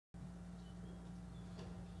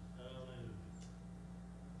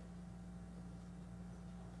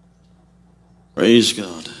Praise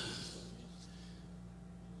God.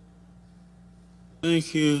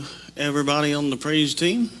 Thank you, everybody on the praise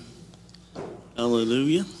team.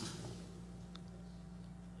 Hallelujah.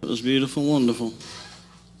 It was beautiful, wonderful.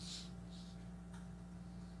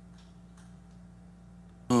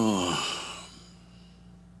 Oh,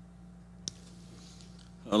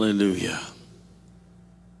 hallelujah.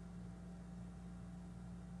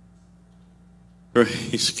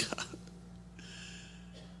 Praise God.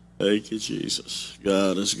 Thank you, Jesus.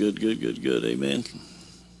 God is good, good, good, good. Amen.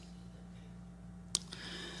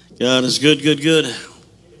 God is good, good, good.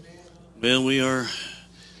 Well, we are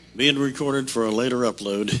being recorded for a later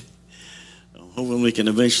upload. I'm hoping we can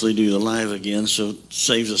eventually do the live again, so it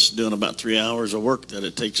saves us doing about 3 hours of work that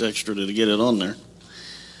it takes extra to get it on there.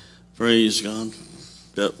 Praise God.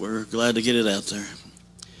 But we're glad to get it out there.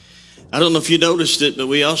 I don't know if you noticed it, but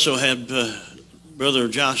we also had Brother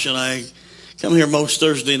Josh and I come here most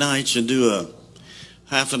Thursday nights and do a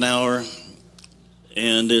half an hour,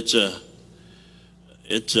 and it's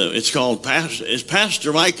called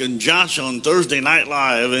Pastor Mike and Josh on Thursday Night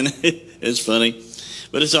Live, and it's funny,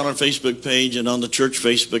 but it's on our Facebook page and on the church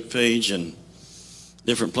Facebook page and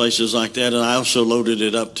different places like that. And I also loaded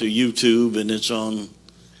it up to YouTube, and it's on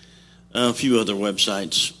a few other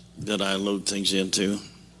websites that I load things into,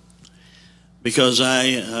 because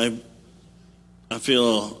I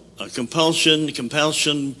feel a compulsion. I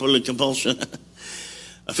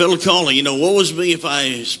feel a calling. You know, woe is me if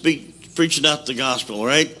I preaching out the gospel,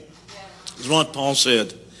 right? Is what Paul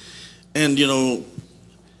said. And, you know,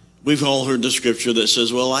 we've all heard the scripture that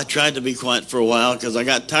says, well, I tried to be quiet for a while because I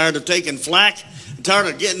got tired of taking flack,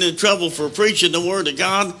 tired of getting in trouble for preaching the word of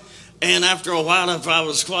God. And after a while, if I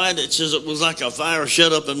was quiet, it says it was like a fire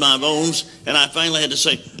shut up in my bones. And I finally had to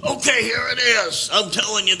say, okay, here it is. I'm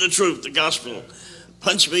telling you the truth, the gospel.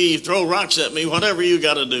 Punch me, throw rocks at me, whatever you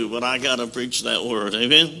got to do, but I got to preach that word.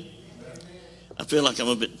 Amen? I feel like I'm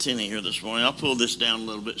a bit tinny here this morning. I'll pull this down a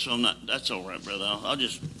little bit so I'm not, that's all right, brother. I'll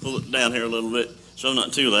just pull it down here a little bit so I'm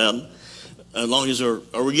not too loud. As long as are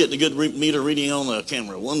we getting a good meter reading on the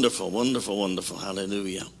camera? Wonderful, wonderful, wonderful.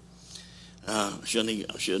 Hallelujah. I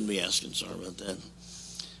shouldn't be asking. Sorry about that.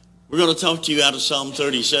 We're going to talk to you out of Psalm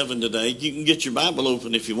 37 today. You can get your Bible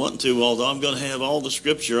open if you want to, although I'm going to have all the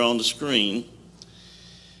scripture on the screen.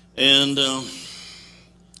 And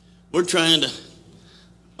we're trying to,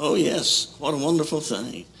 oh yes, what a wonderful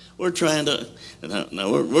thing. We're trying to,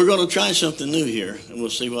 we're going to try something new here, and we'll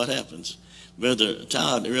see what happens. Brother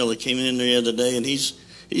Todd really came in the other day, and he's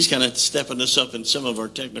kind of stepping us up in some of our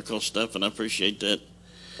technical stuff, and I appreciate that.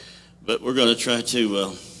 But we're going to try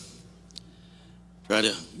to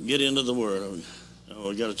get into the Word. Oh,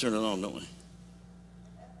 we got to turn it on, don't we?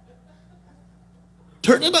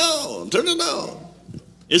 Turn it on, turn it on.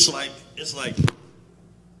 It's like. Wait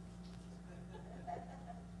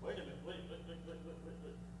a minute, wait.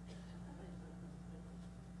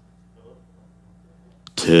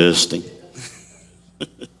 Testing.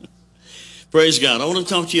 Praise God. I want to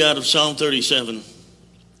talk to you out of Psalm 37.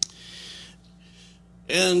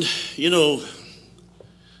 And, you know,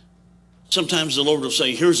 sometimes the Lord will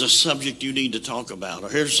say, here's a subject you need to talk about, or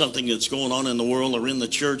here's something that's going on in the world or in the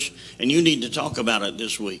church, and you need to talk about it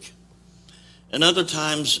this week. And other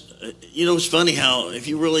times, you know, it's funny how if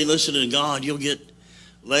you really listen to God, you'll get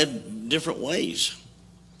led different ways.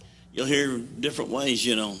 You'll hear different ways,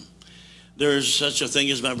 you know. There's such a thing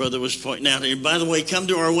as my brother was pointing out here. By the way, come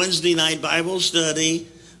to our Wednesday night Bible study.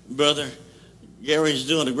 Brother Gary's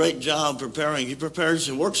doing a great job preparing. He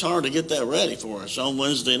works hard to get that ready for us on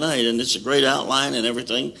Wednesday night, and it's a great outline and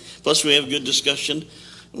everything. Plus, we have good discussion.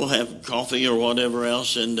 We'll have coffee or whatever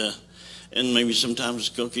else, and maybe sometimes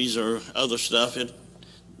cookies or other stuff,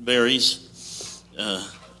 berries,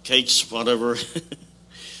 cakes, whatever.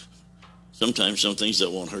 Sometimes some things that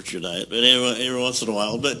won't hurt your diet, but anyway, every once in a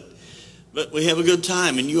while. But we have a good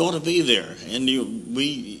time, and you ought to be there. And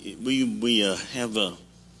we have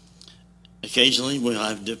occasionally we'll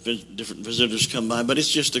have different visitors come by, but it's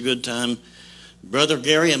just a good time. Brother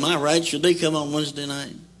Gary, am I right? Should they come on Wednesday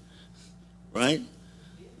night? Right?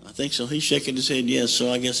 I think so. He's shaking his head yes,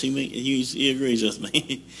 so I guess he agrees with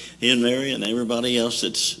me. He and Mary and everybody else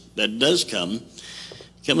that does come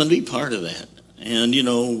and be part of that. And, you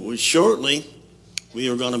know, shortly we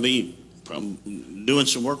are going to be doing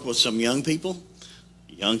some work with some young people,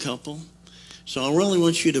 a young couple. So I really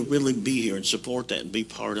want you to really be here and support that and be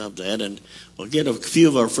part of that. And we'll get a few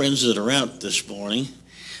of our friends that are out this morning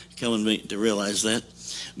coming to realize that.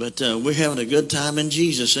 But we're having a good time in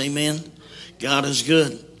Jesus. Amen. God is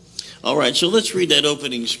good. All right, so let's read that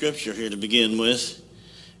opening scripture here to begin with.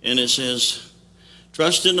 And it says,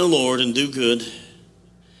 trust in the Lord and do good.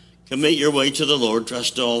 Commit your way to the Lord.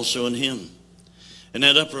 Trust also in him. In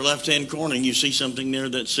that upper left-hand corner, you see something there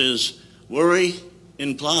that says, worry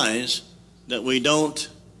implies that we don't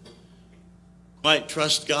quite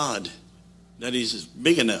trust God, that he's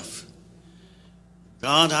big enough.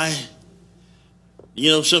 God,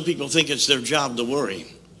 some people think it's their job to worry.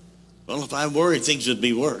 Well, if I worried, things would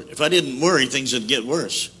be worse. If I didn't worry, things would get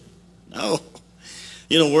worse. No.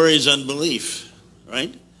 Worry is unbelief,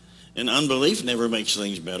 right? And unbelief never makes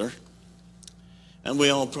things better. And we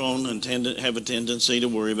all prone and have a tendency to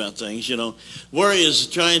worry about things. Worry is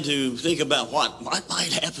trying to think about what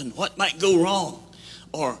might happen, what might go wrong,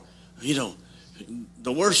 or,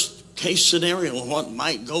 the worst case scenario, what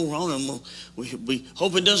might go wrong. And we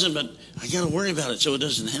hope it doesn't, but I got to worry about it so it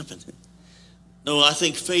doesn't happen. No, I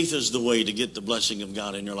think faith is the way to get the blessing of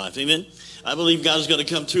God in your life. Amen? I believe God is going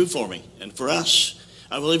to come through for me and for us.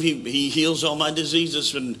 I believe he heals all my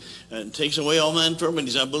diseases and takes away all my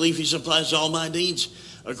infirmities. I believe he supplies all my needs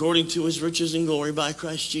according to his riches and glory by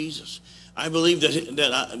Christ Jesus. I believe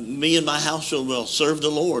that me and my household will serve the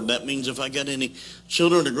Lord. That means if I got any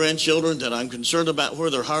children or grandchildren that I'm concerned about where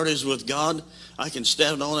their heart is with God, I can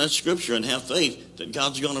stand on that scripture and have faith that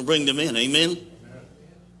God's going to bring them in. Amen?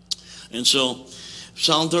 And so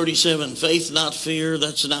Psalm 37, faith, not fear.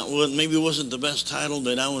 That's not what, maybe it wasn't the best title,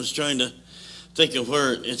 but I was trying to think of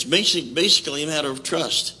where it's basically a matter of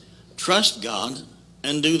trust. Trust God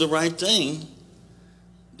and do the right thing.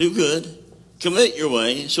 Do good. Commit your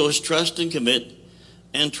way. So it's trust and commit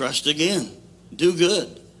and trust again. Do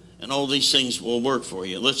good. And all these things will work for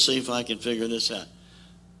you. Let's see if I can figure this out.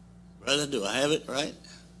 Brother, do I have it right?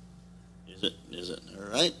 Is it all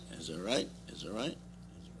right? Is it right? Is it right?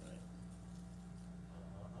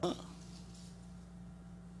 Huh.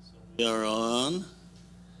 So we are on.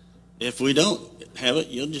 If we don't have it,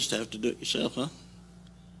 you'll just have to do it yourself, huh?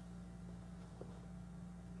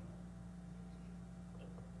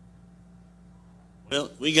 Well,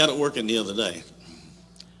 we got it working the other day.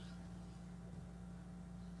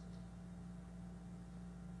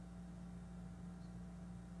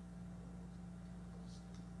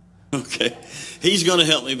 Okay. He's going to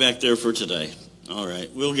help me back there for today. All right.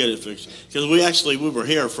 We'll get it fixed. Because we were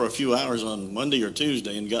here for a few hours on Monday or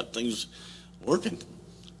Tuesday and got things working.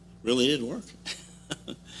 Really did work.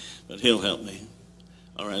 But he'll help me.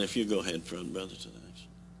 All right, if you go ahead, brother, to the next.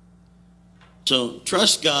 So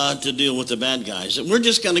trust God to deal with the bad guys. And we're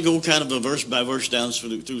just going to go kind of a verse by verse down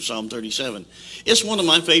through Psalm 37. It's one of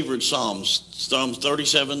my favorite Psalms. Psalms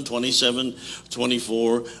 37, 27,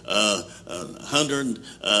 24, 100,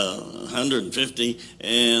 150.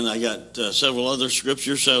 And I got several other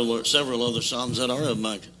scriptures, several other Psalms that are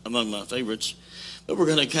among my favorites. But we're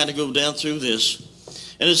going to kind of go down through this.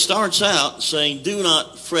 And it starts out saying, do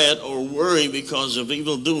not fret or worry because of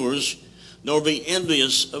evildoers, nor be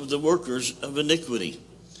envious of the workers of iniquity.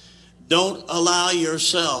 Don't allow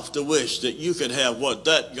yourself to wish that you could have what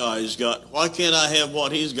that guy's got. Why can't I have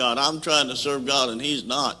what he's got? I'm trying to serve God and he's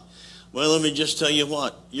not. Well, let me just tell you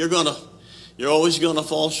what. You're always going to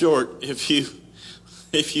fall short if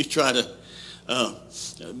you try to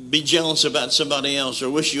be jealous about somebody else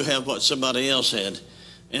or wish you have what somebody else had.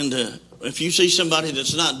 And if you see somebody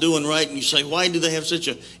that's not doing right and you say, why do they have such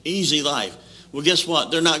an easy life? Well, guess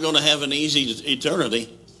what? They're not going to have an easy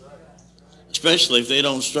eternity, especially if they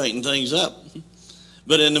don't straighten things up.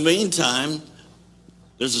 But in the meantime,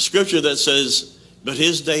 there's a scripture that says, but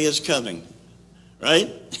his day is coming, right?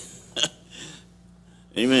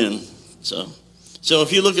 Amen. So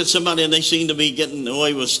if you look at somebody and they seem to be getting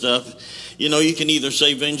away with stuff, you can either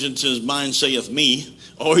say, vengeance is mine, saith me,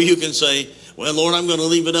 or you can say, well, Lord, I'm going to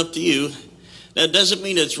leave it up to you. That doesn't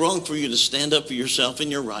mean it's wrong for you to stand up for yourself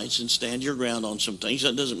and your rights and stand your ground on some things.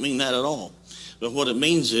 That doesn't mean that at all. But what it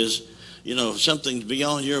means is, if something's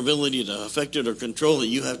beyond your ability to affect it or control it,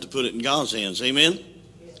 you have to put it in God's hands. Amen?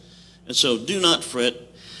 And so do not fret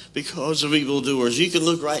because of evildoers. You can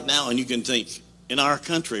look right now and you can think, in our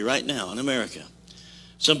country right now, in America,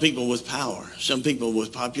 some people with power, some people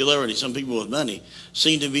with popularity, some people with money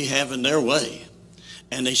seem to be having their way.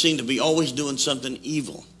 And they seem to be always doing something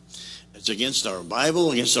evil. It's against our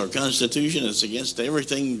Bible, against our Constitution. It's against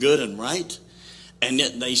everything good and right. And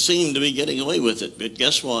yet they seem to be getting away with it. But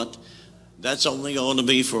guess what? That's only going to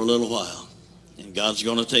be for a little while. And God's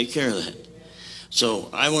going to take care of that. So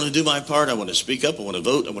I want to do my part. I want to speak up. I want to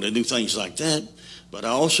vote. I want to do things like that. But I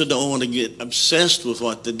also don't want to get obsessed with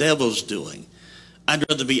what the devil's doing. I'd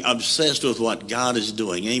rather be obsessed with what God is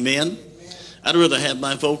doing. Amen? I'd rather have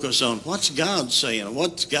my focus on what's God saying and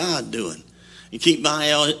what's God doing. And keep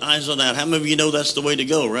my eyes on that. How many of you know that's the way to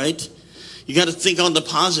go, right? You got to think on the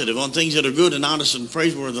positive, on things that are good and honest and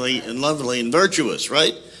praiseworthy and lovely and virtuous,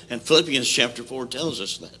 right? And Philippians chapter 4 tells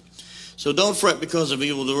us that. So don't fret because of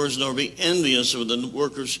evildoers, nor be envious of the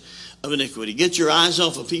workers of iniquity. Get your eyes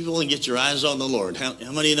off of people and get your eyes on the Lord. How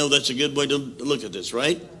many of you know that's a good way to look at this,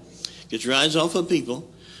 right? Get your eyes off of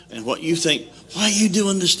people and what you think, why are you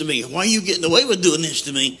doing this to me? Why are you getting away with doing this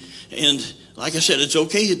to me? And like I said, it's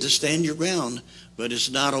okay to stand your ground, but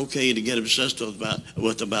it's not okay to get obsessed about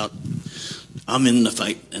I'm in the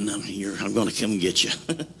fight and I'm here. I'm going to come get you.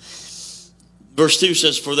 Verse 2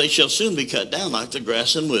 says, for they shall soon be cut down like the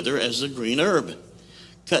grass and wither as the green herb.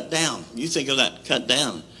 Cut down. You think of that, cut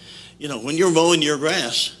down. You know, when you're mowing your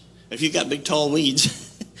grass, if you've got big tall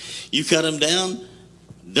weeds, you cut them down,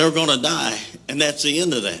 they're going to die, and that's the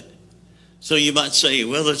end of that. So you might say,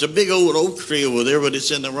 well, there's a big old oak tree over there, but it's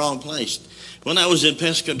in the wrong place. When I was in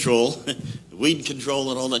pest control, weed control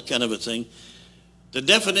and all that kind of a thing, the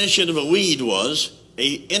definition of a weed was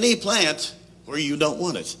any plant where you don't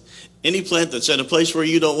want it. Any plant that's in a place where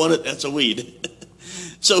you don't want it, that's a weed.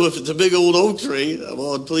 So if it's a big old oak tree,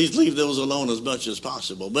 Lord, please leave those alone as much as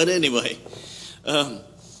possible. But anyway,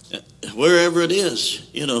 wherever it is,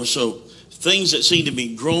 you know, so things that seem to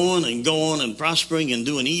be growing and going and prospering and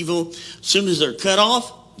doing evil, as soon as they're cut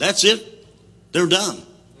off, that's it. They're done.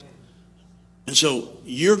 And so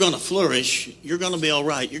you're going to flourish. You're going to be all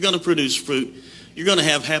right. You're going to produce fruit. You're going to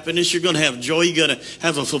have happiness. You're going to have joy. You're going to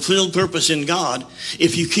have a fulfilled purpose in God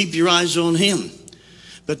if you keep your eyes on Him.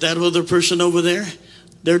 But that other person over there,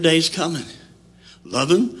 their day's coming. Love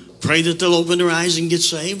them. Pray that they'll open their eyes and get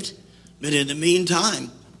saved. But in the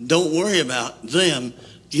meantime, don't worry about them.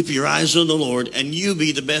 Keep your eyes on the Lord, and you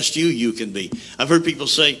be the best you can be. I've heard people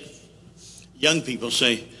say, young people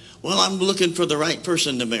say, well, I'm looking for the right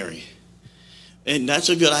person to marry. And that's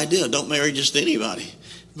a good idea. Don't marry just anybody.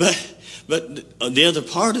 But the other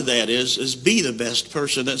part of that is be the best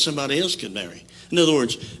person that somebody else can marry. In other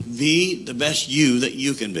words, be the best you that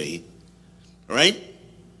you can be. Right?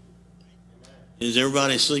 Is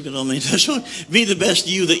everybody sleeping on me? Be the best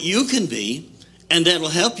you that you can be, and that'll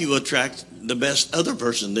help you attract the best other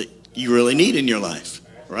person that you really need in your life.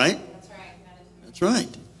 Right? That's right.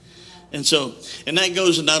 And so, and that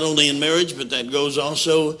goes not only in marriage, but that goes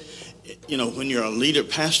also, you know, when you're a leader,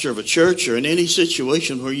 pastor of a church, or in any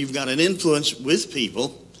situation where you've got an influence with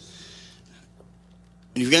people,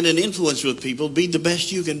 and you've got an influence with people, be the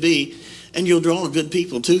best you can be, and you'll draw good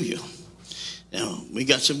people to you. Now, we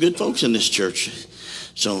got some good folks in this church,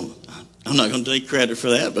 so I'm not going to take credit for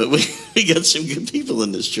that, but we got some good people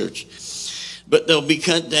in this church. But they'll be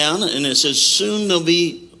cut down, and it says soon they'll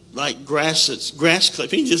be like grass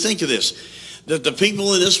clippings. You think of this, that the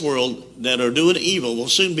people in this world that are doing evil will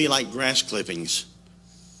soon be like grass clippings.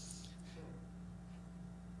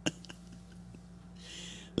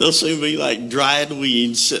 They'll soon be like dried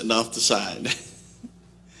weeds sitting off the side.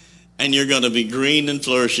 And you're going to be green and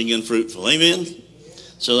flourishing and fruitful. Amen?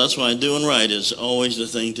 So that's why doing right is always the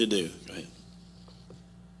thing to do. Go ahead.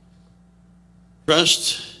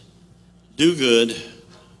 Trust, do good,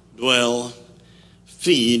 dwell,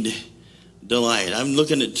 feed, delight. I'm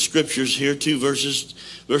looking at scriptures here, two verses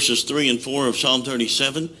 3 and 4 of Psalm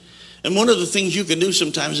 37. And one of the things you can do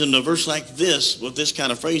sometimes in a verse like this, with this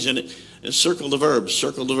kind of phrase in it, is circle the verb,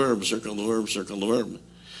 circle the verb, circle the verb, circle the verb.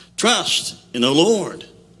 Trust in the Lord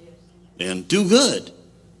and do good.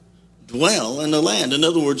 Dwell in the land. In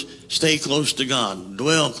other words, stay close to God.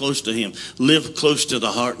 Dwell close to Him. Live close to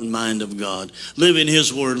the heart and mind of God. Live in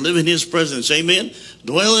His Word. Live in His presence. Amen?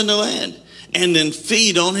 Dwell in the land. And then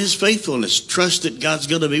feed on His faithfulness. Trust that God's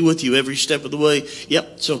going to be with you every step of the way.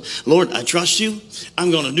 Yep. So, Lord, I trust you.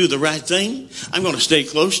 I'm going to do the right thing. I'm going to stay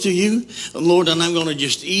close to you, Lord, and I'm going to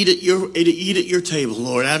just eat at your table,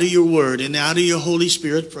 Lord, out of your Word and out of your Holy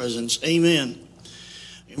Spirit presence. Amen.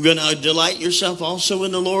 You're going to delight yourself also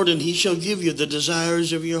in the Lord, and He shall give you the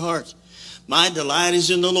desires of your heart. My delight is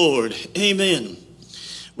in the Lord. Amen.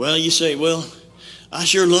 Well, you say, well, I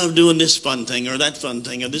sure love doing this fun thing or that fun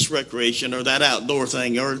thing or this recreation or that outdoor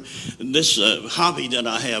thing or this hobby that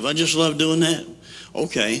I have. I just love doing that.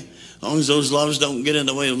 Okay, as long as those loves don't get in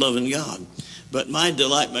the way of loving God. But my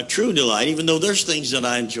delight, my true delight, even though there's things that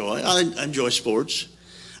I enjoy sports.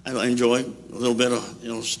 I enjoy a little bit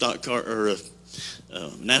of stock car or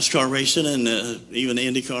NASCAR racing and even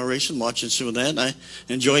IndyCar racing, watching some of that. I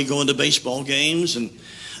enjoy going to baseball games and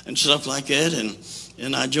stuff like that,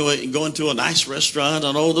 and I enjoy going to a nice restaurant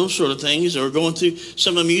and all those sort of things, or going to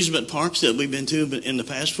some amusement parks that we've been to in the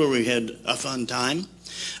past where we had a fun time.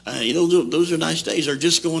 Those are nice days. Or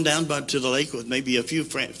just going down to the lake with maybe a few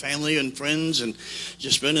family and friends and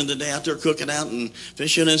just spending the day out there cooking out and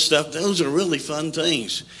fishing and stuff. Those are really fun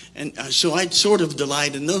things. And so I sort of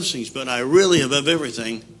delight in those things. But I really, above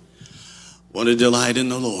everything, Want to delight in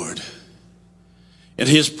the Lord. In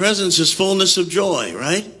his presence is fullness of joy,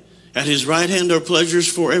 right? At his right hand are pleasures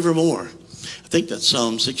forevermore. I think that's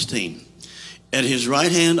Psalm 16. At his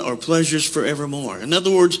right hand are pleasures forevermore. In other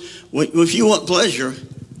words, if you want pleasure,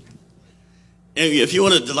 if you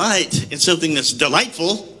want to delight in something that's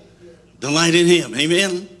delightful, delight in him.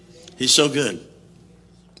 Amen? He's so good.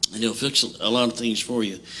 And he'll fix a lot of things for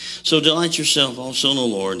you. So delight yourself also in the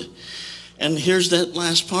Lord. And here's that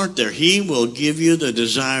last part there. He will give you the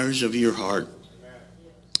desires of your heart.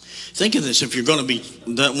 Think of this. If you're going to be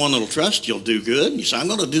that one that'll trust, you'll do good. You say, I'm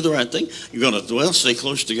going to do the right thing. You're going to, well, stay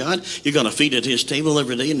close to God. You're going to feed at his table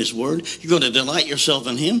every day in his word. You're going to delight yourself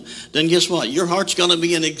in him. Then guess what? Your heart's going to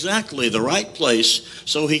be in exactly the right place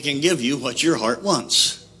so he can give you what your heart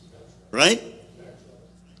wants. Right?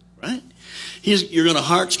 Right? Your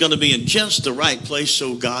heart's going to be in just the right place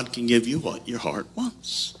so God can give you what your heart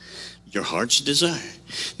wants. Your heart's desire.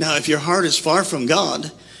 Now, if your heart is far from God,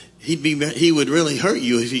 he would really hurt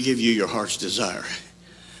you if he gave you your heart's desire.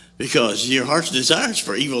 Because your heart's desire is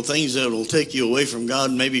for evil things that will take you away from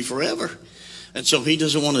God maybe forever. And so he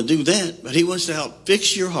doesn't want to do that, but he wants to help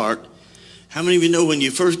fix your heart. How many of you know when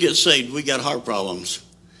you first get saved, we got heart problems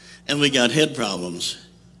and we got head problems,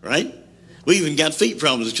 right? We even got feet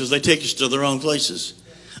problems because they take us to the wrong places.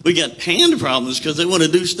 We got hand problems because they want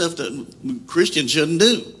to do stuff that Christians shouldn't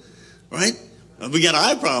do, right? We got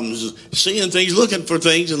eye problems, seeing things, looking for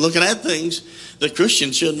things, and looking at things that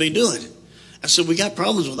Christians shouldn't be doing. And so we got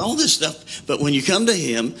problems with all this stuff. But when you come to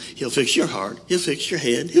him, he'll fix your heart. He'll fix your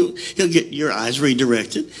head. He'll get your eyes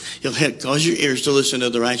redirected. He'll cause your ears to listen to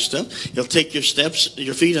the right stuff. He'll take your steps,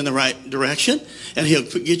 your feet in the right direction. And he'll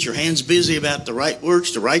get your hands busy about the right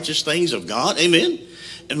works, the righteous things of God. Amen.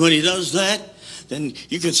 And when he does that, then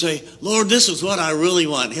you can say, Lord, this is what I really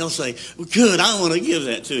want. And he'll say, well, good, I want to give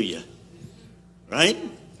that to you. Right?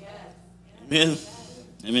 Amen.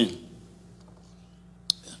 Amen.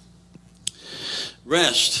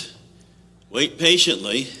 Rest. Wait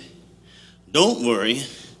patiently. Don't worry.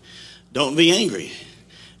 Don't be angry.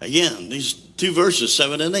 Again, these two verses,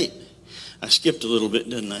 7 and 8. I skipped a little bit,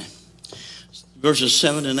 didn't I? Verses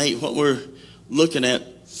 7 and 8, what we're looking at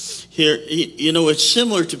here, you know, it's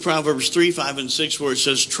similar to Proverbs 3, 5, and 6, where it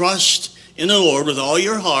says, trust in the Lord with all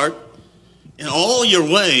your heart. In all your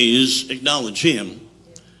ways, acknowledge him,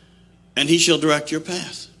 and he shall direct your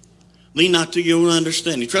path. Lean not to your own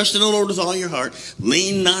understanding. Trust in the Lord with all your heart.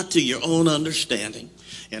 Lean not to your own understanding.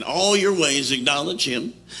 In all your ways, acknowledge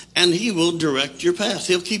him, and he will direct your path.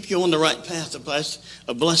 He'll keep you on the right path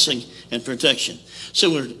of blessing and protection.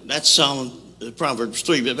 So that's Proverbs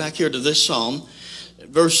 3. But back here to this psalm,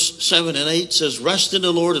 verse 7 and 8 says, rest in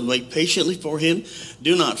the Lord and wait patiently for him.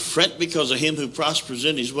 Do not fret because of him who prospers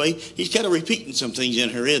in his way. He's kind of repeating some things in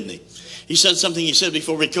here, isn't he? He said something he said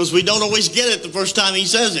before because we don't always get it the first time he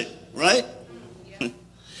says it, right? Yeah.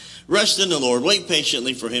 Rest in the Lord. Wait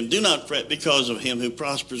patiently for him. Do not fret because of him who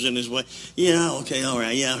prospers in his way. Yeah, okay, all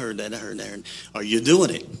right. Yeah, I heard that. Are you doing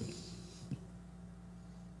it?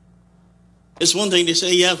 It's one thing to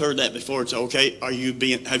say, yeah, I've heard that before. It's okay.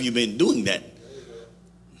 Have you been doing that?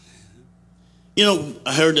 You know,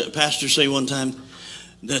 I heard a pastor say one time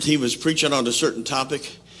that he was preaching on a certain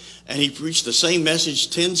topic, and he preached the same message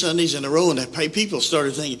 10 Sundays in a row, and the people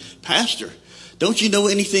started thinking, Pastor, don't you know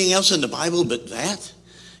anything else in the Bible but that?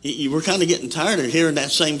 You were kind of getting tired of hearing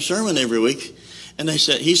that same sermon every week. And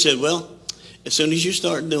he said, well, as soon as you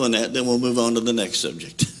start doing that, then we'll move on to the next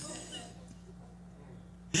subject.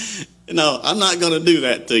 No, I'm not going to do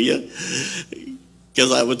that to you,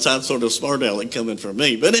 because I would sound sort of smart aleck coming from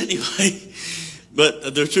me. But anyway,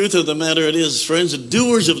 but the truth of the matter it is, friends,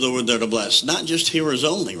 doers of the word that are blessed, not just hearers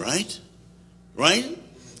only, right? Right?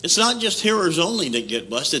 It's not just hearers only that get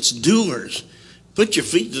blessed, it's doers. Put your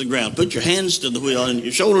feet to the ground, put your hands to the wheel and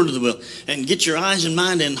your shoulder to the wheel, and get your eyes and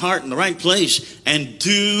mind and heart in the right place and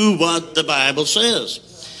do what the Bible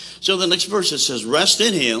says. So the next verse, it says, rest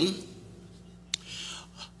in him.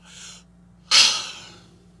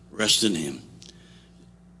 Rest in him.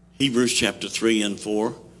 Hebrews chapter 3 and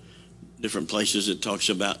 4, different places it talks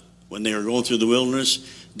about when they were going through the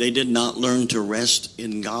wilderness, they did not learn to rest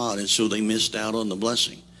in God, and so they missed out on the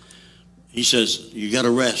blessing. He says, you got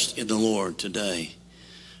to rest in the Lord today.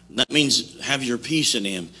 That means have your peace in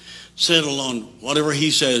him. Settle on whatever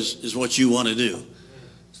he says is what you want to do.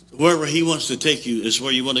 Wherever he wants to take you is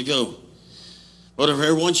where you want to go. Whatever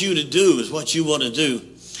he wants you to do is what you want to do.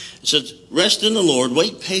 It says, rest in the Lord,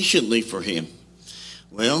 wait patiently for him.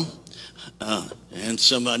 Well, and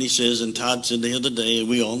somebody says, and Todd said the other day, and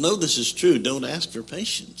we all know this is true, don't ask for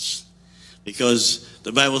patience. Because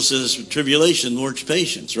the Bible says tribulation works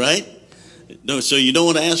patience, right? No, so you don't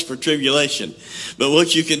want to ask for tribulation. But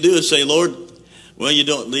what you can do is say, Lord, well, you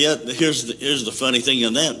don't. Here's the funny thing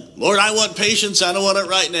on that. Lord, I want patience. I don't want it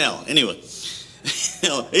right now. Anyway,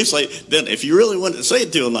 it's like, then if you really want to say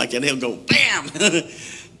it to him like that, he'll go, bam.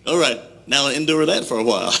 All right, now endure that for a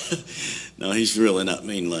while. No, he's really not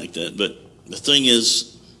mean like that. But the thing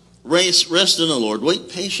is, rest in the Lord. Wait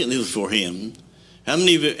patiently for him. How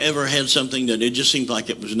many of you ever had something that it just seemed like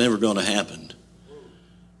it was never going to happen?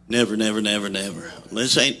 Never, never, never, never.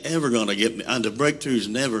 This ain't ever going to get me. And the breakthrough's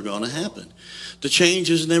never going to happen. The change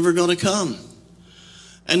is never going to come.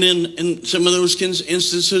 And then in some of those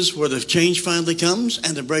instances where the change finally comes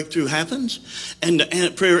and the breakthrough happens and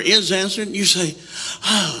the prayer is answered, you say,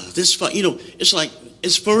 oh, this, it's like,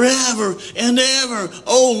 it's forever and ever.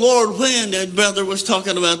 Oh, Lord, when? That brother was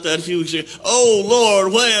talking about that a few weeks ago. Oh,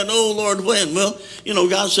 Lord, when? Oh, Lord, when? Well,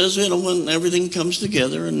 God says, when everything comes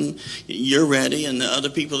together and you're ready and the other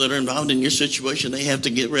people that are involved in your situation, they have to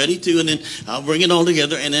get ready too. And then I'll bring it all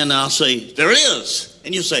together and then I'll say, there it is.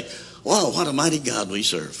 And you say, wow, what a mighty God we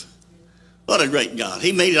serve. What a great God.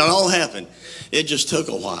 He made it all happen. It just took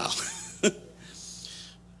a while.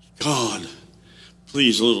 God,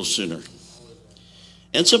 please, a little sooner.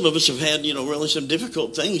 And some of us have had, really some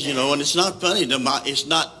difficult things, and it's not funny. It's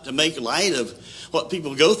not to make light of what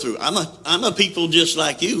people go through. I'm a people just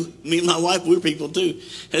like you. Me and my wife, we're people too.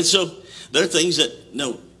 And so there are things that,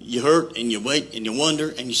 you hurt and you wait and you wonder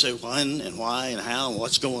and you say, when and why and how and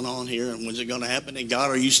what's going on here and when's it going to happen? And God,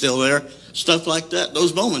 are you still there? Stuff like that,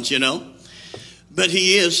 those moments, But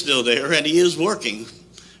he is still there and he is working,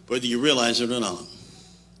 whether you realize it or not.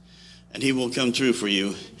 And he will come through for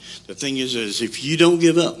you. The thing is if you don't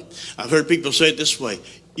give up, I've heard people say it this way,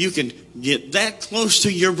 you can get that close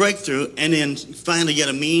to your breakthrough and then finally get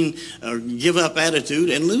a mean or give up attitude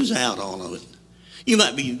and lose out on it. You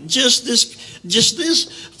might be just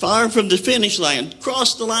this far from the finish line,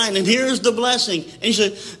 cross the line, and here's the blessing. And you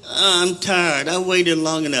say, I'm tired. I waited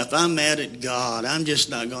long enough. I'm mad at God. I'm just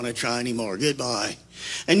not going to try anymore. Goodbye.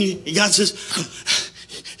 And God says,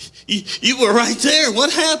 you were right there.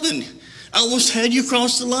 What happened? I almost had you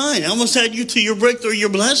cross the line. I almost had you to your breakthrough, your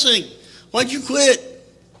blessing. Why'd you quit?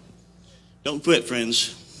 Don't quit,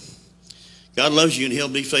 friends. God loves you and he'll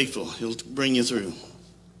be faithful. He'll bring you through.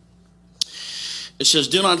 It says,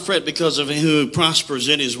 do not fret because of him who prospers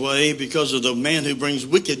in his way, because of the man who brings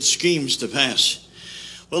wicked schemes to pass.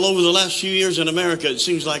 Well, over the last few years in America, it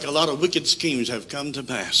seems like a lot of wicked schemes have come to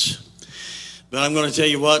pass. But I'm going to tell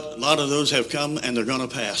you what, a lot of those have come and they're going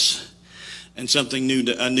to pass. And something new,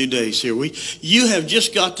 a new day is here. You have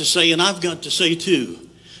just got to say, and I've got to say too,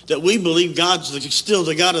 that we believe God's still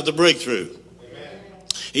the God of the breakthrough. Amen.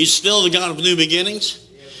 He's still the God of new beginnings.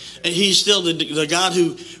 And he's still the God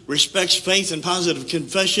who respects faith and positive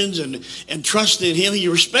confessions and trust in him. He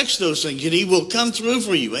respects those things and he will come through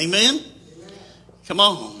for you. Amen? Amen. Come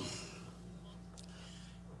on.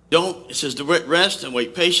 It says to rest and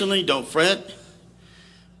wait patiently. Don't fret.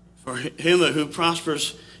 For him who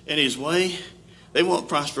prospers in his way, they won't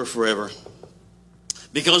prosper forever.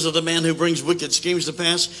 Because of the man who brings wicked schemes to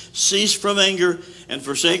pass, cease from anger and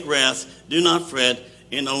forsake wrath. Do not fret.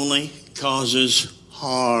 It only causes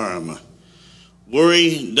harm.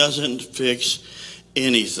 Worry doesn't fix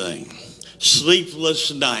anything.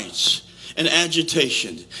 Sleepless nights and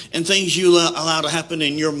agitation and things you allow to happen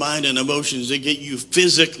in your mind and emotions that get you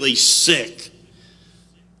physically sick.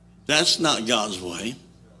 That's not God's way.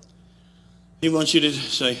 He wants you to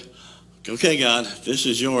say, okay, God, this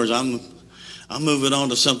is yours. I'm moving on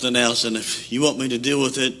to something else. And if you want me to deal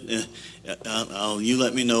with it, you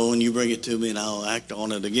let me know and you bring it to me and I'll act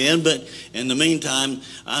on it again. But in the meantime,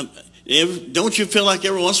 don't you feel like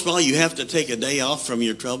every once in a while you have to take a day off from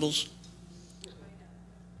your troubles?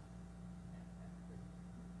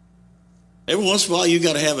 Every once in a while you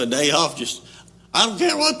got to have a day off. I don't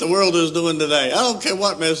care what the world is doing today. I don't care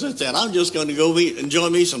what mess it's in. I'm just going to go enjoy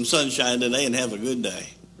me some sunshine today and have a good day.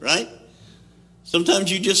 Right?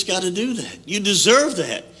 Sometimes you just got to do that. You deserve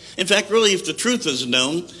that. In fact, really, if the truth is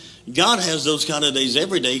known, God has those kind of days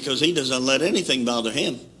every day because he doesn't let anything bother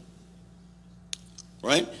him.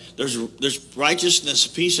 Right? There's righteousness,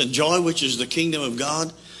 peace, and joy, which is the kingdom of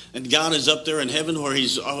God. And God is up there in heaven where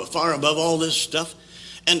he's far above all this stuff.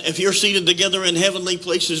 And if you're seated together in heavenly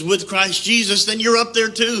places with Christ Jesus, then you're up there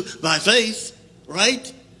too by faith.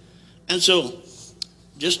 Right? And so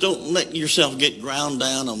just don't let yourself get ground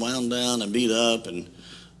down and wound down and beat up. And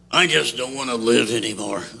I just don't want to live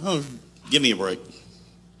anymore. Oh, give me a break.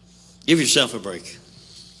 Give yourself a break.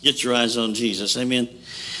 Get your eyes on Jesus. Amen.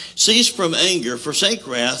 Cease from anger. Forsake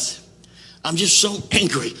wrath. I'm just so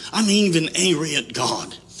angry. I'm even angry at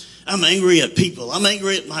God. I'm angry at people. I'm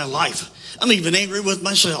angry at my life. I'm even angry with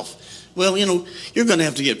myself. Well, you know, you're going to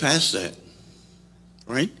have to get past that,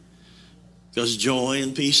 right? Because joy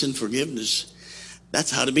and peace and forgiveness, that's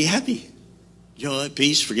how to be happy. Joy,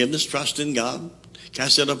 peace, forgiveness, trust in God.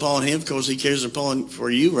 Cast it upon him because he cares for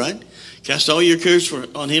you, right? Cast all your cares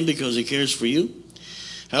on him because he cares for you.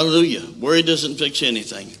 Hallelujah. Worry doesn't fix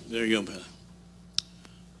anything. There you go, brother.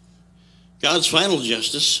 God's final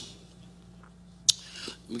justice.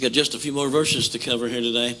 We've got just a few more verses to cover here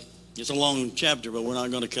today. It's a long chapter, but we're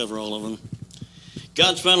not going to cover all of them.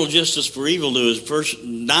 God's final justice for evildoers, verse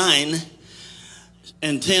 9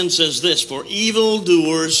 and 10 says this, for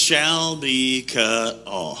evildoers shall be cut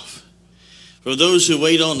off. For those who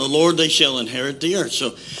wait on the Lord, they shall inherit the earth.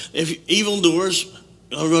 So if evildoers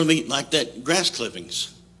are going to be like that, grass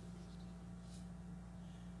clippings.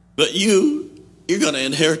 But you're going to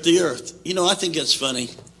inherit the earth. You know, I think it's funny.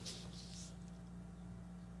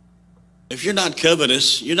 If you're not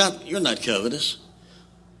covetous, you're not covetous.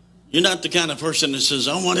 You're not the kind of person that says,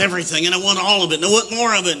 I want everything and I want all of it and I want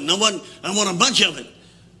more of it and I want a bunch of it.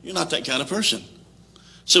 You're not that kind of person.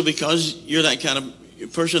 So because you're that kind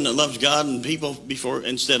of person that loves God and people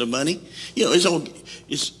instead of money, you know,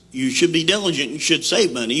 you should be diligent. You should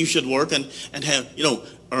save money. You should work and have, you know,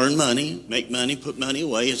 earn money, make money, put money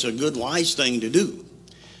away. It's a good, wise thing to do.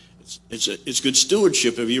 It's good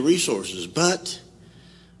stewardship of your resources. But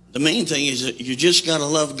the main thing is that you just got to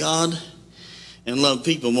love God and love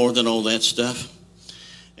people more than all that stuff.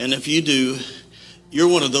 And if you do, you're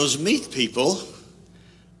one of those meek people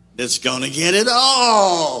that's going to get it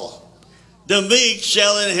all. The meek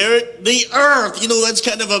shall inherit the earth. You know, that's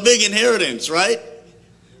kind of a big inheritance, right?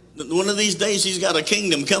 One of these days he's got a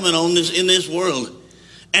kingdom coming on in this world.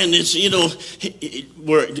 And it's, you know,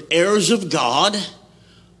 we're heirs of God,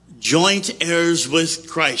 joint heirs with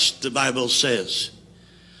Christ, the Bible says.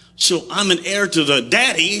 So I'm an heir to the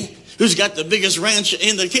daddy who's got the biggest ranch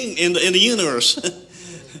in the universe.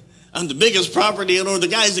 I'm the biggest property owner, the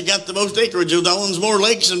guys that got the most acreage, that owns more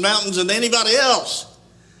lakes and mountains than anybody else.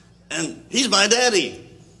 And he's my daddy.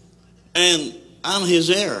 And I'm his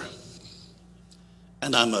heir.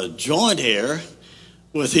 And I'm a joint heir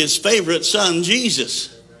with his favorite son,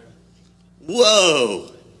 Jesus.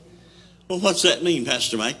 Whoa. Well, what's that mean,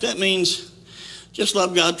 Pastor Mike? That means just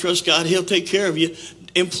love God, trust God. He'll take care of you.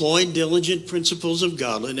 Employ diligent principles of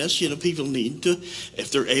godliness. You know, people need to,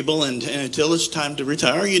 if they're able, and until it's time to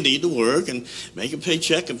retire, you need to work and make a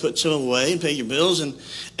paycheck and put some away and pay your bills and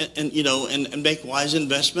you know, and make wise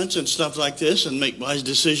investments and stuff like this and make wise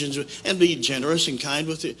decisions and be generous and kind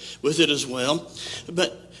with it as well.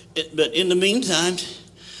 But in the meantime,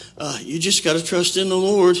 you just got to trust in the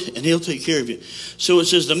Lord and he'll take care of you. So it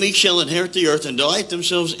says, the meek shall inherit the earth and delight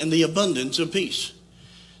themselves in the abundance of peace.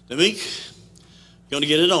 The meek going to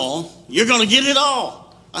get it all. You're going to get it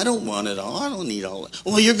all. I don't want it all. I don't need all that.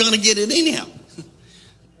 Well, you're going to get it anyhow.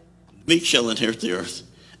 Meek shall inherit the earth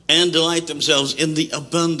and delight themselves in the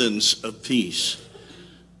abundance of peace.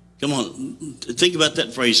 Come on, think about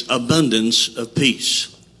that phrase, abundance of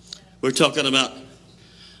peace. We're talking about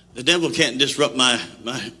the devil can't disrupt my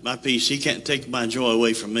peace. He can't take my joy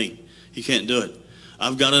away from me. He can't do it.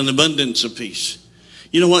 I've got an abundance of peace.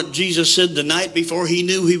 You know what Jesus said the night before he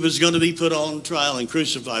knew he was going to be put on trial and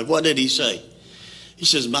crucified? What did he say? He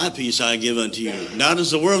says, my peace I give unto you. Not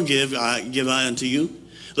as the world give I unto you.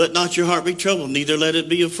 Let not your heart be troubled, neither let it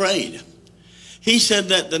be afraid. He said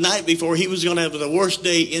that the night before he was going to have the worst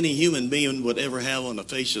day any human being would ever have on the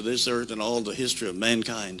face of this earth and all the history of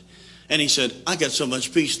mankind. And he said, I got so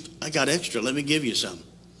much peace, I got extra, let me give you some.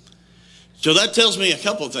 So that tells me a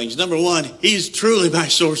couple of things. Number one, he's truly my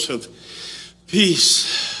source of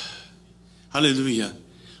peace. Hallelujah.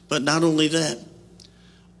 But not only that,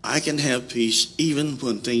 I can have peace even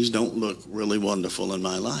when things don't look really wonderful in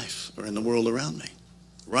my life or in the world around me.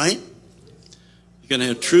 Right? You can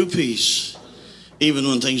have true peace even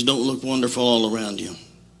when things don't look wonderful all around you.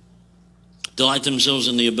 Delight themselves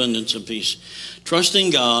in the abundance of peace.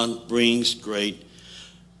 Trusting God brings great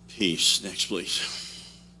peace. Next, please.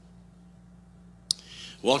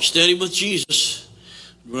 Walk steady with Jesus.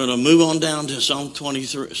 We're going to move on down to Psalm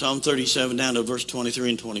 37, down to verse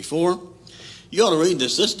 23 and 24. You ought to read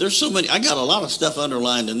this. There's so many. I got a lot of stuff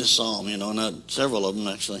underlined in this psalm, you know, not several of them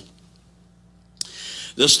actually.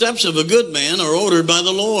 The steps of a good man are ordered by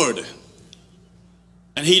the Lord,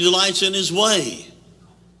 and he delights in his way.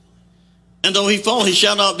 And though he fall, he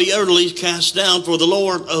shall not be utterly cast down, for the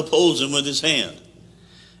Lord upholds him with his hand.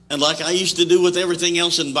 And like I used to do with everything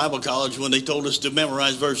else in Bible college when they told us to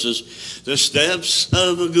memorize verses, the steps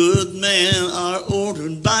of a good man are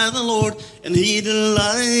ordered by the Lord, and he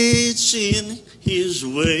delights in his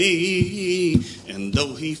way. And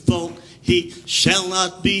though he fall, he shall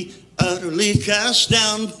not be utterly cast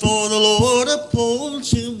down, for the Lord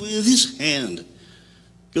upholds him with his hand.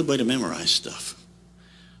 Good way to memorize stuff.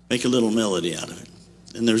 Make a little melody out of it.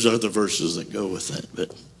 And there's other verses that go with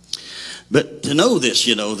that. But to know this,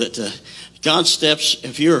 you know, that God's steps,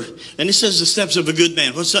 and he says the steps of a good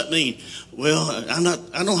man. What's that mean? Well, I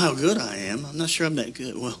don't know how good I am. I'm not sure I'm that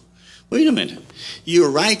good. Well, wait a minute. You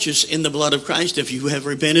are righteous in the blood of Christ if you have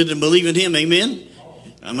repented and believe in him. Amen?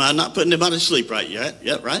 I'm not putting anybody to sleep right yet.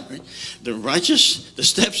 Yeah, right? The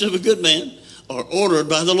steps of a good man are ordered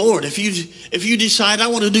by the Lord. If you decide, I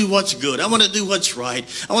want to do what's good, I want to do what's right,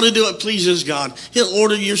 I want to do what pleases God, he'll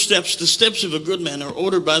order your steps. The steps of a good man are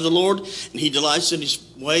ordered by the Lord, and he delights in his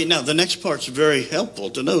way. Now, the next part's very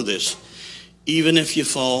helpful to know this. Even if you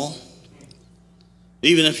fall,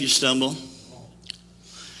 even if you stumble.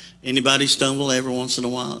 Anybody stumble every once in a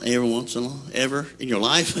while? Ever in your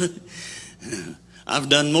life? I've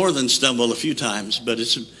done more than stumble a few times, but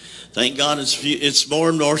thank God it's more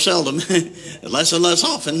and more seldom, less and less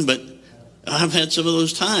often, but I've had some of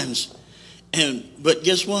those times. But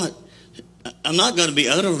guess what? I'm not going to be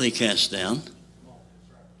utterly cast down.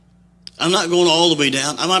 I'm not going all the way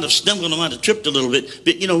down. I might have stumbled, I might have tripped a little bit,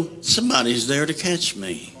 but you know, somebody's there to catch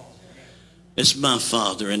me. It's my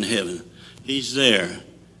Father in heaven. He's there,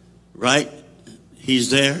 right?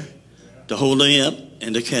 He's there to hold me up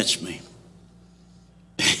and to catch me.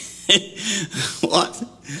 What?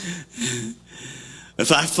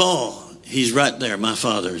 If I fall, he's right there. My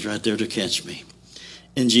Father is right there to catch me.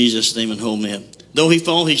 In Jesus' name, and hold me up. Though he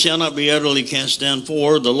fall, he shall not be utterly cast down,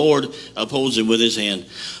 for the Lord upholds him with his hand.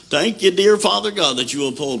 Thank you, dear Father God, that you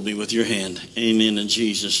uphold me with your hand. Amen, in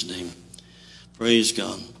Jesus' name. Praise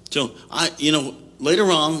God. So, later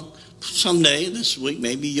on, someday this week,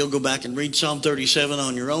 maybe you'll go back and read Psalm 37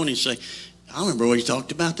 on your own and say, I remember when he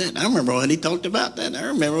talked about that. I remember when he talked about that. I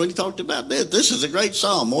remember when he talked about that. This is a great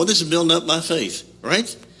psalm. Boy, this is building up my faith,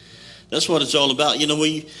 right? That's what it's all about. You know,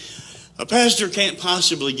 a pastor can't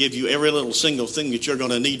possibly give you every little single thing that you're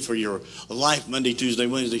going to need for your life Monday, Tuesday,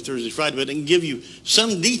 Wednesday, Thursday, Friday, but it can give you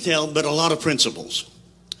some detail, but a lot of principles.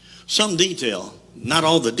 Some detail, not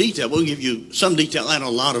all the detail. We'll give you some detail and a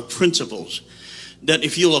lot of principles that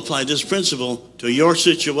if you'll apply this principle to your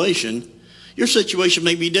situation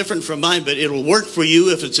may be different from mine, but it'll work for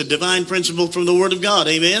you if it's a divine principle from the Word of God.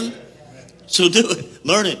 Amen? So do it.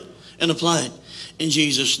 Learn it and apply it in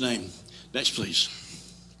Jesus' name. Next, please.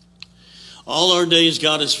 All our days,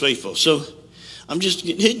 God is faithful. So I'm just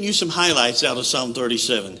hitting you some highlights out of Psalm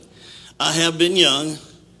 37. I have been young,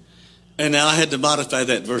 and now I had to modify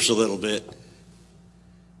that verse a little bit.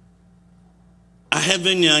 I have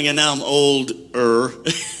been young, and now I'm older.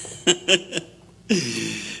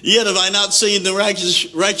 Yet have I not seen the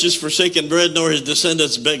righteous forsaken bread, nor his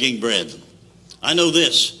descendants begging bread. I know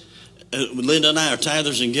this. Linda and I are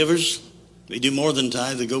tithers and givers. We do more than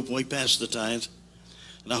tithe. They go way past the tithe.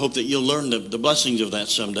 And I hope that you'll learn the blessings of that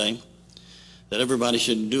someday. That everybody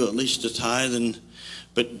should do at least a tithe.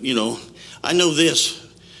 But, you know, I know this.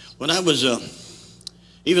 When I was,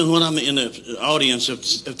 even when I'm in the audience,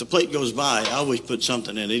 if the plate goes by, I always put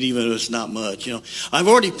something in it, even if it's not much. You know, I've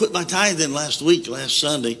already put my tithe in last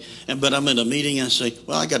Sunday, but I'm in a meeting and I say,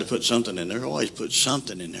 well, I got to put something in there. I always put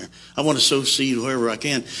something in there. I want to sow seed wherever I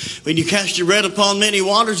can. When you cast your bread upon many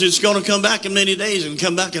waters, it's going to come back in many days and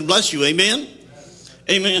come back and bless you. Amen?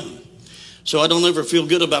 Amen. So I don't ever feel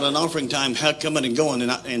good about an offering time coming and going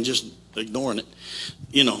and just ignoring it,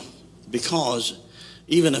 you know, because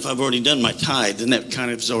even if I've already done my tithe, then that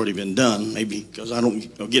kind of has already been done, maybe because I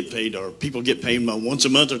don't get paid, or people get paid once a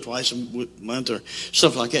month or twice a month or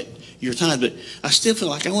stuff like that, your tithe. But I still feel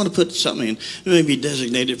like I want to put something in, maybe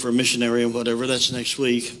designated for a missionary or whatever. That's next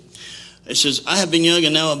week. It says, I have been young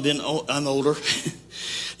and now I'm older.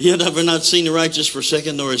 Yet I've not seen the righteous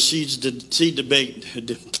forsaken, nor his seed to beg,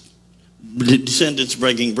 descendants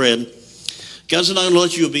begging bread. God's not going to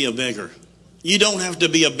let you be a beggar. You don't have to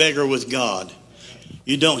be a beggar with God.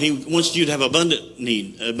 You don't. He wants you to have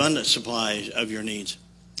abundant supply of your needs.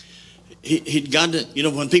 God, you know,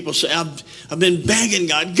 when people say, I've been begging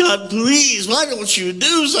God, God, please, why don't you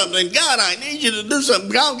do something? God, I need you to do something.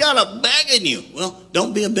 God, I'm begging you. Well,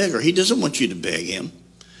 don't be a beggar. He doesn't want you to beg him.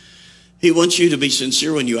 He wants you to be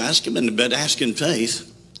sincere when you ask him, but ask in faith.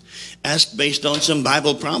 Ask based on some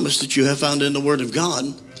Bible promise that you have found in the Word of God.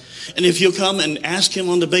 And if you'll come and ask him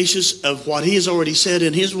on the basis of what he has already said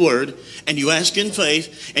in his word, and you ask in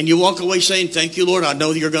faith, and you walk away saying, thank you, Lord, I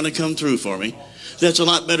know that you're going to come through for me. That's a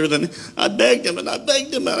lot better than, I begged him, and I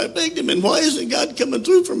begged him, and I begged him, and why isn't God coming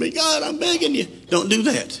through for me? God, I'm begging you. Don't do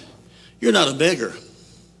that. You're not a beggar.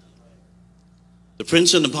 The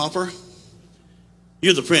prince and the pauper?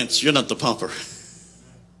 You're the prince. You're not the pauper.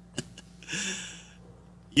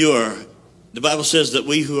 You are. The Bible says that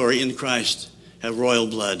we who are in Christ have royal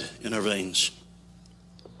blood in our veins.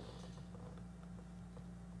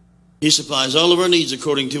 He supplies all of our needs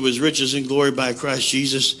according to his riches and glory by Christ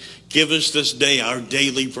Jesus. Give us this day our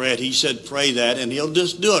daily bread. He said, pray that, and he'll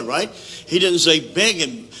just do it, right? He didn't say, beg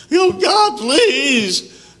him, oh, God,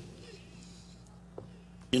 please.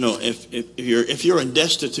 You know, if you're in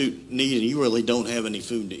destitute need and you really don't have any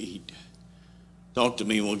food to eat, talk to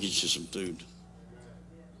me and we'll get you some food.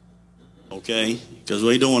 Okay? Because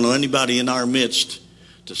we don't want anybody in our midst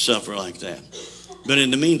to suffer like that. But in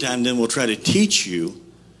the meantime, then we'll try to teach you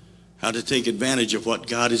how to take advantage of what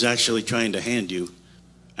God is actually trying to hand you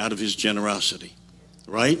out of his generosity.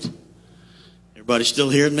 Right? Everybody still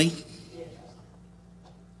hearing me?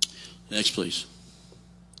 Next, please.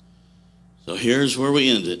 So here's where we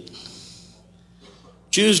end it.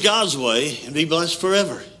 Choose God's way and be blessed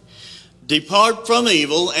forever. Depart from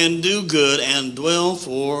evil and do good and dwell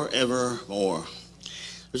forevermore.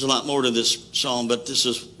 There's a lot more to this psalm, but this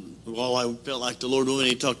is all I felt like the Lord wanted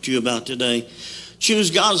me to talk to you about today. Choose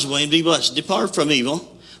God's way and be blessed. Depart from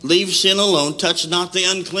evil. Leave sin alone. Touch not the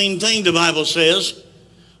unclean thing, the Bible says.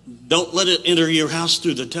 Don't let it enter your house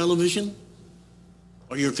through the television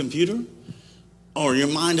or your computer or your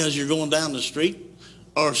mind as you're going down the street,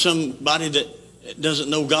 or somebody that doesn't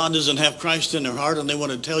know God, doesn't have Christ in their heart, and they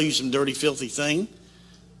want to tell you some dirty, filthy thing.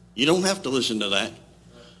 You don't have to listen to that.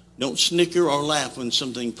 Don't snicker or laugh when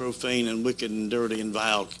something profane and wicked and dirty and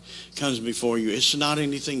vile comes before you. It's not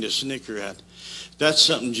anything to snicker at. That's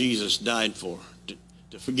something Jesus died for,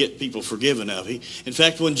 to get people forgiven of. In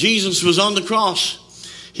fact, when Jesus was on the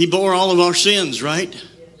cross, he bore all of our sins, right?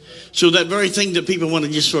 So that very thing that people want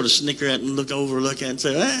to just sort of snicker at and look at and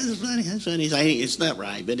say, that's funny, that's funny. It's not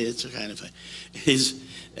right, but it's a kind of thing.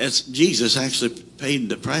 Jesus actually paid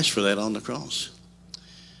the price for that on the cross.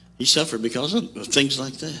 He suffered because of things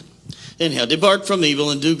like that. Anyhow, depart from evil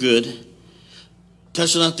and do good.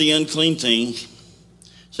 Touch not the unclean thing.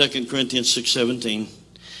 2 Corinthians 6:17.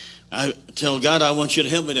 I tell God, I want you to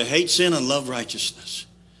help me to hate sin and love righteousness.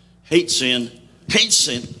 Hate sin, hate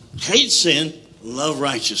sin, hate sin, love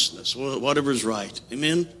righteousness. Whatever is right.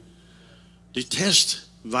 Amen? Detest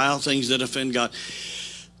vile things that offend God.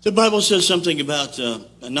 The Bible says something about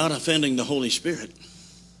not offending the Holy Spirit.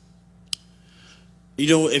 You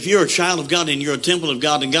know, if you're a child of God and you're a temple of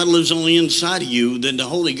God and God lives on the inside of you, then the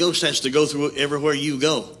Holy Ghost has to go through everywhere you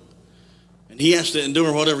go. And he has to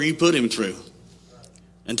endure whatever you put him through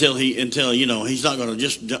until you know, he's not going to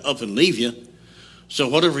just up and leave you. So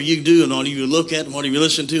whatever you do and whatever you look at and whatever you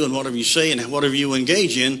listen to and whatever you say and whatever you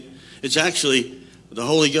engage in, it's actually the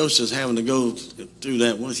Holy Ghost is having to go through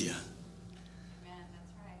that with you. Amen.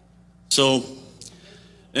 That's right. So,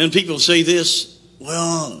 and people say this,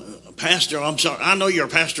 well, Pastor, I'm sorry. I know you're a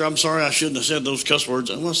pastor. I'm sorry I shouldn't have said those cuss words.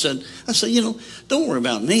 I said, you know, don't worry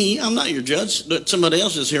about me. I'm not your judge. But somebody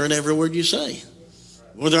else is hearing every word you say,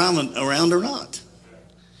 whether I'm around or not.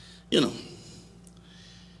 You know.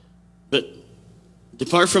 But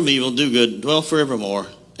depart from evil, do good, dwell forevermore,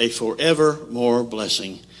 a forevermore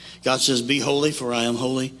blessing. God says, be holy, for I am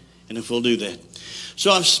holy. And if we'll do that. So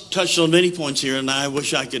I've touched on many points here, and I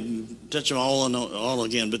wish I could touch them all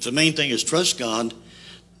again. But the main thing is trust God.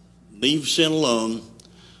 Leave sin alone.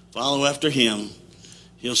 Follow after him.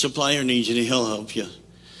 He'll supply your needs and he'll help you.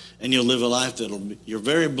 And you'll live a life that'll be your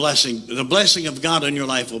very blessing. The blessing of God in your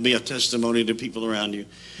life will be a testimony to people around you.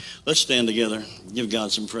 Let's stand together. Give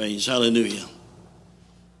God some praise. Hallelujah.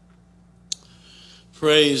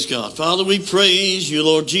 Praise God. Father, we praise you,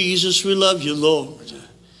 Lord Jesus. We love you, Lord.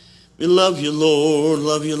 We love you, Lord.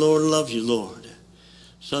 Love you, Lord. Love you, Lord.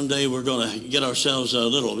 Someday we're going to get ourselves a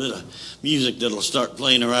little bit of music that'll start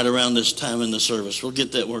playing right around this time in the service. We'll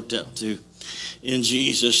get that worked out too. In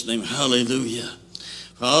Jesus' name, hallelujah.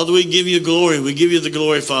 Father, we give you glory. We give you the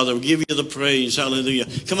glory, Father. We give you the praise. Hallelujah.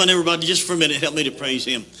 Come on, everybody, just for a minute, help me to praise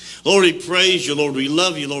him. Lord, we praise you. Lord, we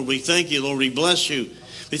love you. Lord, we thank you. Lord, we bless you.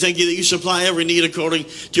 We thank you that you supply every need according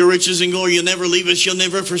to your riches and glory. You'll never leave us. You'll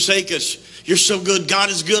never forsake us. You're so good. God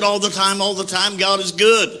is good all the time. All the time, God is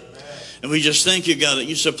good. And we just thank you, God, that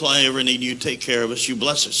you supply every need. You take care of us. You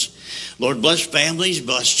bless us. Lord, bless families,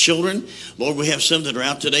 bless children. Lord, we have some that are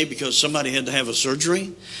out today because somebody had to have a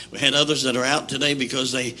surgery. We had others that are out today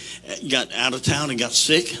because they got out of town and got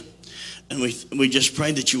sick. And we just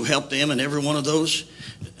pray that you help them in every one of those.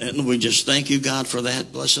 And we just thank you, God, for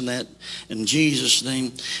that, blessing that. In Jesus'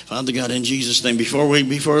 name, Father God, in Jesus' name. Before we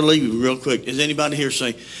leave, real quick, is anybody here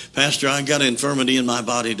say, Pastor, I got an infirmity in my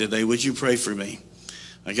body today. Would you pray for me?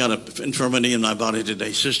 I got an infirmity in my body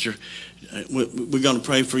today. Sister, we're going to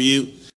pray for you.